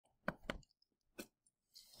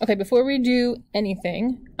Okay, before we do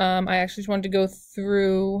anything, I actually just wanted to go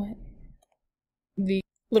through the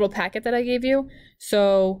little packet that I gave you.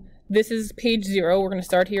 So this is page 0. We're going to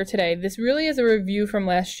start here today. This really is a review from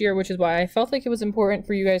last year, which is why I felt like it was important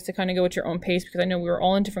for you guys to kind of go at your own pace, because I know we were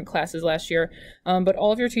all in different classes last year, but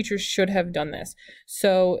all of your teachers should have done this.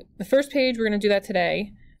 So the first page, we're going to do that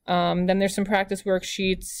today. Then there's some practice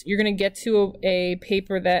worksheets. You're going to get to a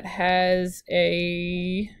paper that has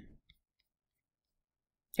a...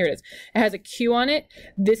 Here it is. It has a Q on it.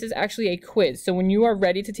 This is actually a quiz. So when you are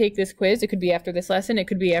ready to take this quiz, it could be after this lesson, it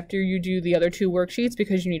could be after you do the other 2 worksheets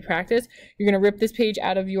because you need practice. You're going to rip this page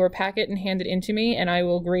out of your packet and hand it in to me, and I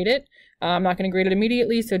will grade it. I'm not going to grade it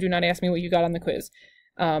immediately, so do not ask me what you got on the quiz.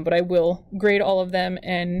 But I will grade all of them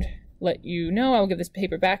and let you know. I will give this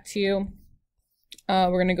paper back to you. We're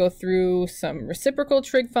going to go through some reciprocal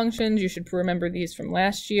trig functions. You should remember these from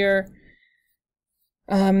last year.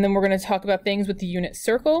 Then we're going to talk about things with the unit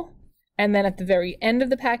circle. And then at the very end of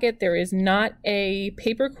the packet, there is not a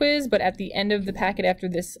paper quiz, but at the end of the packet after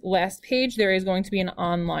this last page, there is going to be an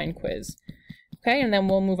online quiz. Okay, and then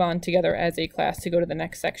we'll move on together as a class to go to the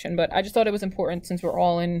next section. But I just thought it was important since we're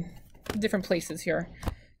all in different places here,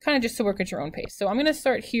 kind of just to work at your own pace. So I'm going to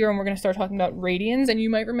start here and we're going to start talking about radians. And you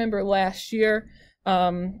might remember last year,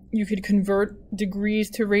 you could convert degrees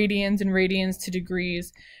to radians and radians to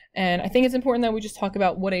degrees. And I think it's important that we just talk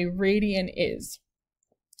about what a radian is.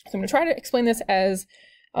 So I'm going to try to explain this as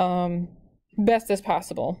best as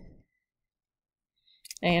possible.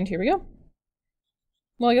 And here we go.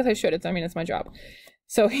 Well, I guess I should. It's my job.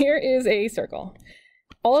 So here is a circle.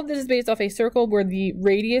 All of this is based off a circle where the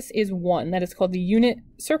radius is 1. That is called the unit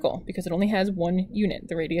circle because it only has 1 unit.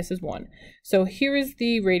 The radius is 1. So here is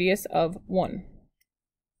the radius of 1.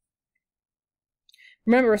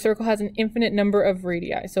 Remember, a circle has an infinite number of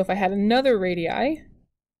radii. So if I had another radii,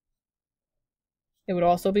 it would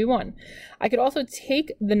also be 1. I could also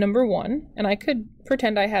take the number 1, and I could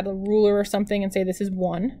pretend I had a ruler or something and say this is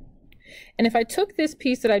 1. And if I took this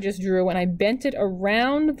piece that I just drew and I bent it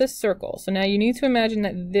around the circle, so now you need to imagine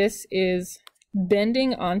that this is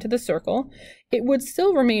bending onto the circle, it would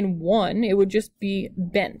still remain 1. It would just be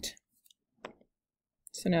bent.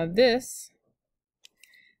 So now this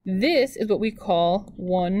is what we call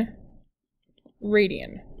 1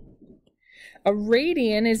 radian. A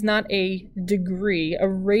radian is not a degree. A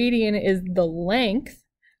radian is the length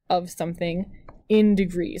of something in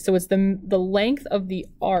degrees. So it's the length of the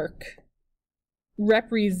arc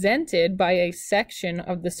represented by a section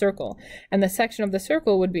of the circle. And the section of the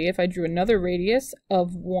circle would be if I drew another radius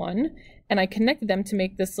of 1 and I connected them to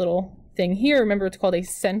make this little thing here. Remember, it's called a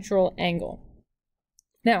central angle.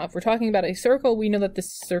 Now, if we're talking about a circle, we know that the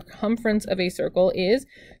circumference of a circle is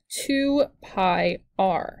 2 pi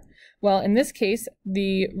r. Well, in this case,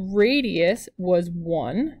 the radius was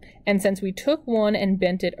 1, and since we took 1 and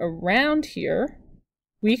bent it around here,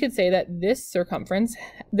 we could say that this circle has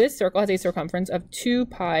a circumference of 2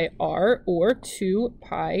 pi r, or 2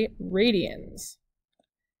 pi radians.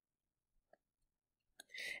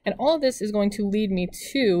 And all of this is going to lead me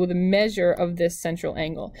to the measure of this central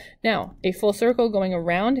angle. Now, a full circle going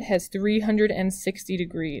around has 360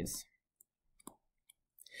 degrees.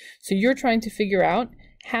 So you're trying to figure out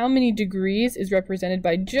how many degrees is represented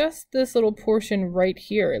by just this little portion right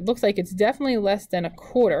here. It looks like it's definitely less than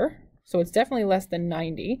 1/4, so it's definitely less than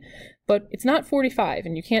 90, but it's not 45,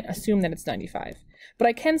 and you can't assume that it's 95. But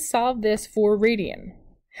I can solve this for radian.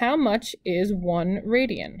 How much is 1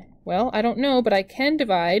 radian? Well, I don't know, but I can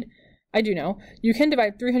divide, I do know, you can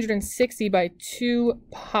divide 360 by 2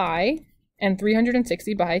 pi and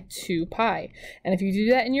 360 by 2 pi. And if you do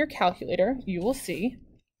that in your calculator, you will see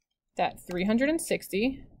that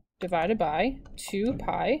 360 divided by 2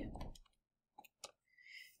 pi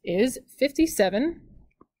is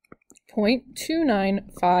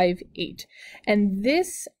 57.2958. And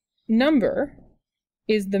this number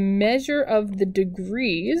is the measure of the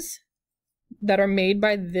degrees that are made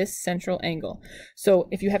by this central angle. So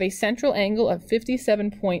if you have a central angle of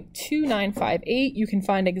 57.2958, you can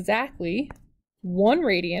find exactly 1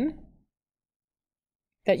 radian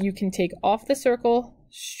that you can take off the circle,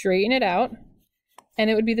 straighten it out, and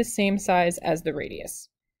it would be the same size as the radius.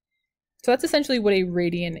 So that's essentially what a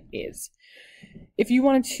radian is. If you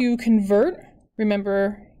wanted to convert,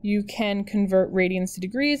 remember, you can convert radians to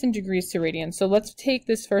degrees and degrees to radians. So let's take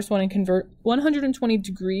this first one and convert 120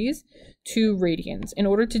 degrees to radians. In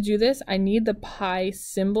order to do this, I need the pi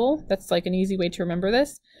symbol. That's like an easy way to remember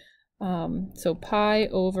this. So pi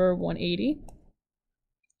over 180.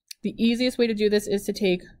 The easiest way to do this is to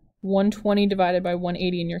take 120 divided by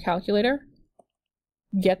 180 in your calculator,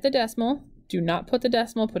 get the decimal, Do not put the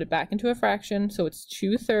decimal, put it back into a fraction. So it's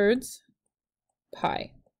 2/3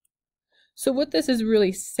 pi. So what this is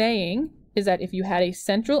really saying is that if you had a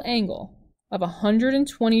central angle of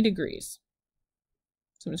 120 degrees,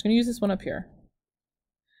 so I'm just going to use this one up here.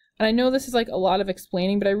 And I know this is like a lot of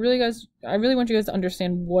explaining, but I really want you guys to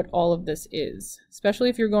understand what all of this is, especially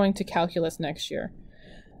if you're going to calculus next year.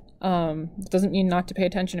 It doesn't mean not to pay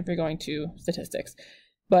attention if you're going to statistics.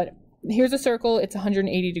 But here's a circle, it's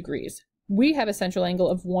 180 degrees. We have a central angle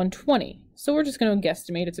of 120, so we're just going to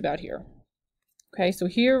guesstimate it's about here. Okay, so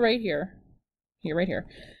here, right here,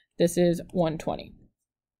 this is 120.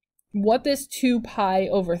 What this 2 pi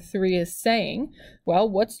over 3 is saying, well,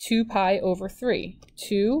 what's 2 pi over 3?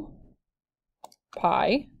 2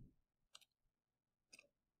 pi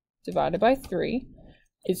divided by 3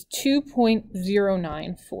 is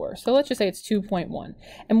 2.094. So let's just say it's 2.1.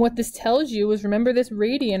 And what this tells you is, remember this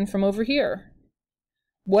radian from over here.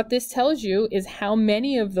 What this tells you is how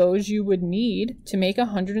many of those you would need to make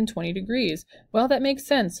 120 degrees. Well, that makes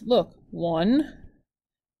sense. Look, 1,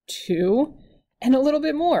 2, and a little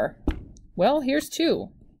bit more. Well, here's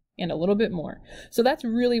 2 and a little bit more. So that's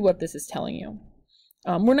really what this is telling you.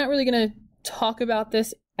 We're not really going to talk about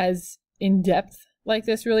this as in depth like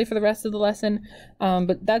this really for the rest of the lesson,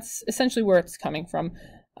 but that's essentially where it's coming from.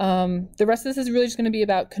 The rest of this is really just going to be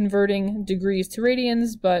about converting degrees to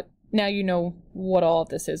radians, but now you know what all of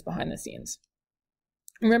this is behind the scenes.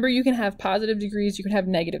 Remember, you can have positive degrees, you can have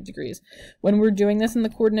negative degrees. When we're doing this in the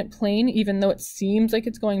coordinate plane, even though it seems like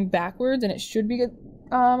it's going backwards and it should be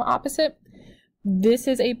opposite, this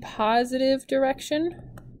is a positive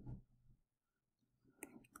direction.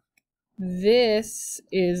 This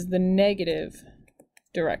is the negative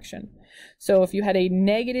direction. So if you had a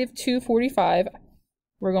negative 245,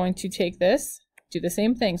 we're going to take this, do the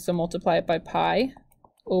same thing. So multiply it by pi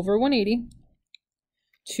over 180.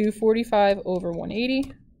 245 over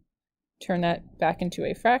 180, turn that back into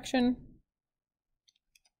a fraction.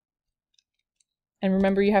 And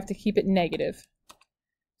remember, you have to keep it negative.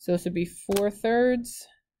 So this would be 4/3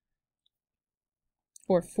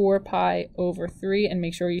 or 4 pi over 3, and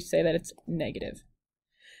make sure you say that it's negative.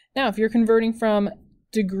 Now, if you're converting from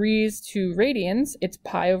degrees to radians, it's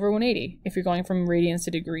pi over 180. If you're going from radians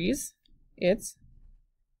to degrees, it's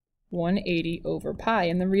 180 over pi.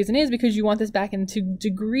 And the reason is because you want this back into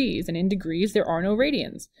degrees, and in degrees there are no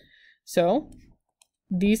radians. So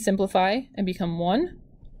these simplify and become 1.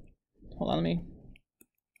 Hold on,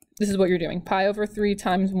 this is what you're doing. Pi over 3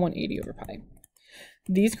 times 180 over pi.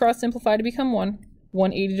 These cross simplify to become 1.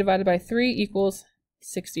 180 divided by 3 equals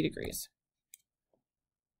 60 degrees.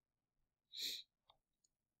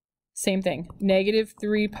 Same thing. Negative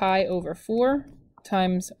 3 pi over 4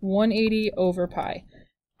 times 180 over pi.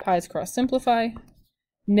 Pi's cross simplify.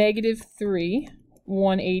 Negative 3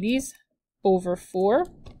 180s over 4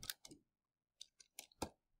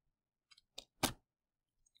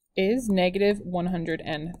 is negative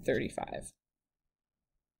 135.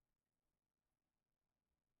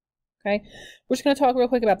 Okay, we're just going to talk real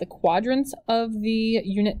quick about the quadrants of the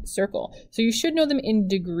unit circle. So you should know them in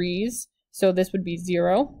degrees. So this would be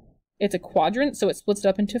 0. It's a quadrant, so it splits it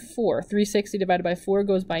up into 4. 360 divided by 4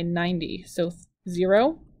 goes by 90. So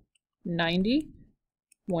 0, 90,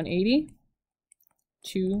 180,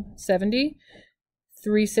 270,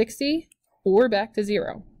 360, or back to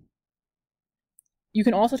 0. You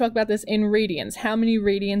can also talk about this in radians. How many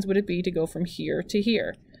radians would it be to go from here to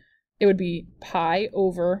here? It would be pi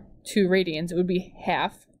over 2 radians. It would be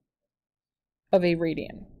half of a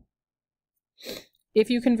radian. If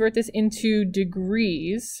you convert this into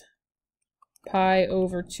degrees, pi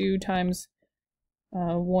over 2 times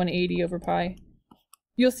 180 over pi,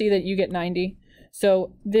 you'll see that you get 90.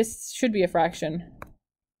 So this should be a fraction.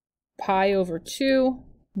 Pi over 2,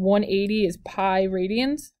 180 is pi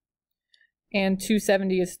radians, and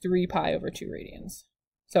 270 is 3 pi over 2 radians.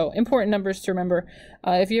 So important numbers to remember.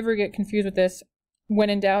 If you ever get confused with this, when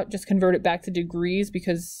in doubt, just convert it back to degrees,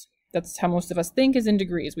 because that's how most of us think, is in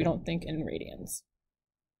degrees. We don't think in radians.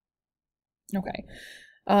 Okay.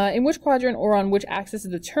 In which quadrant or on which axis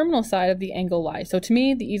of the terminal side of the angle lie? So to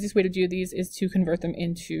me, the easiest way to do these is to convert them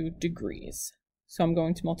into degrees. So I'm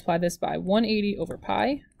going to multiply this by 180 over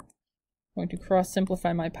pi. I'm going to cross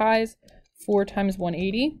simplify my pi's. 4 times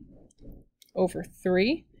 180 over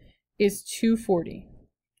 3 is 240.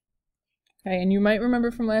 Okay, and you might remember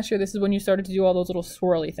from last year, this is when you started to do all those little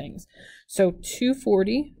swirly things. So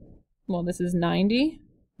 240, well, this is 90,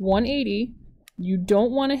 180. You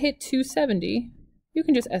don't want to hit 270. You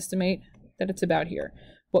can just estimate that it's about here.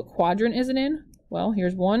 What quadrant is it in? Well,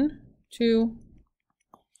 here's 1, 2,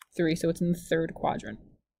 3, so it's in the 3rd quadrant.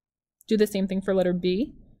 Do the same thing for letter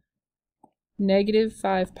B. negative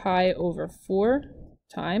 5 pi over 4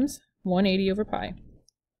 times 180 over pi.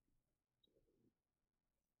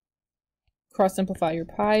 Cross simplify your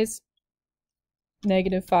pi's.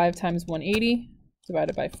 Negative 5 times 180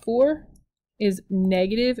 divided by 4 is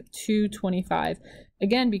negative 225.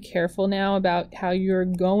 Again, be careful now about how you're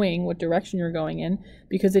going, what direction you're going in,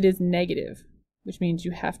 because it is negative, which means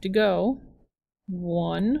you have to go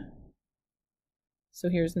 1. So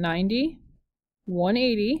here's 90,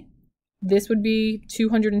 180. This would be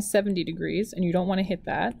 270 degrees, and you don't want to hit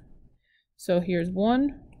that. So here's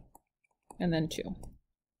 1, and then 2.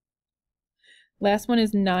 Last one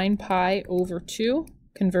is 9 pi over 2.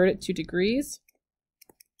 Convert it to degrees.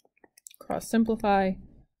 Cross simplify.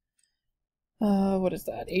 What is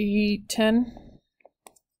that? 810?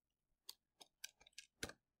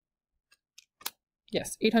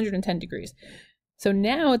 Yes, 810 degrees. So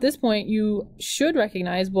now at this point you should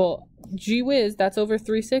recognize, well, gee whiz, that's over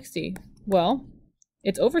 360. Well,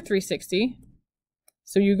 it's over 360,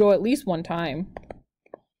 so you go at least one time.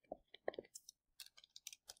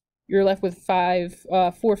 You're left with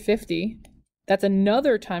 450. That's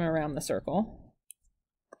another time around the circle.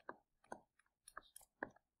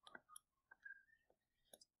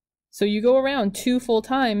 So you go around 2 full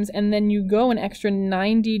times, and then you go an extra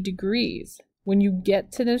 90 degrees. When you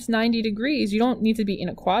get to this 90 degrees, you don't need to be in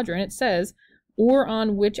a quadrant. It says, or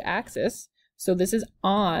on which axis. So this is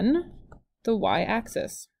on the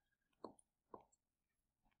y-axis.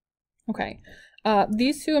 Okay.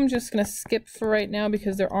 These two I'm just going to skip for right now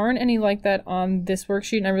because there aren't any like that on this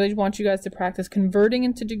worksheet, and I really want you guys to practice converting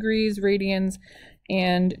into degrees, radians,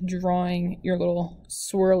 and drawing your little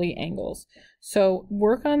swirly angles. So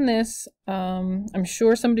work on this. I'm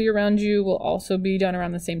sure somebody around you will also be done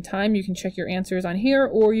around the same time. You can check your answers on here,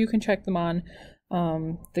 or you can check them on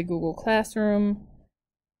the Google Classroom.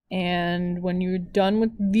 And when you're done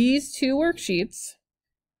with these two worksheets,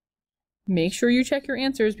 make sure you check your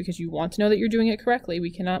answers because you want to know that you're doing it correctly.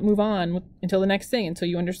 We cannot move on until the next thing, until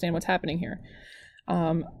you understand what's happening here.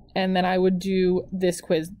 And then I would do this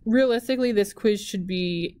quiz. Realistically, this quiz should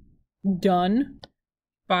be done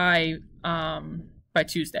by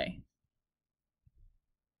Tuesday.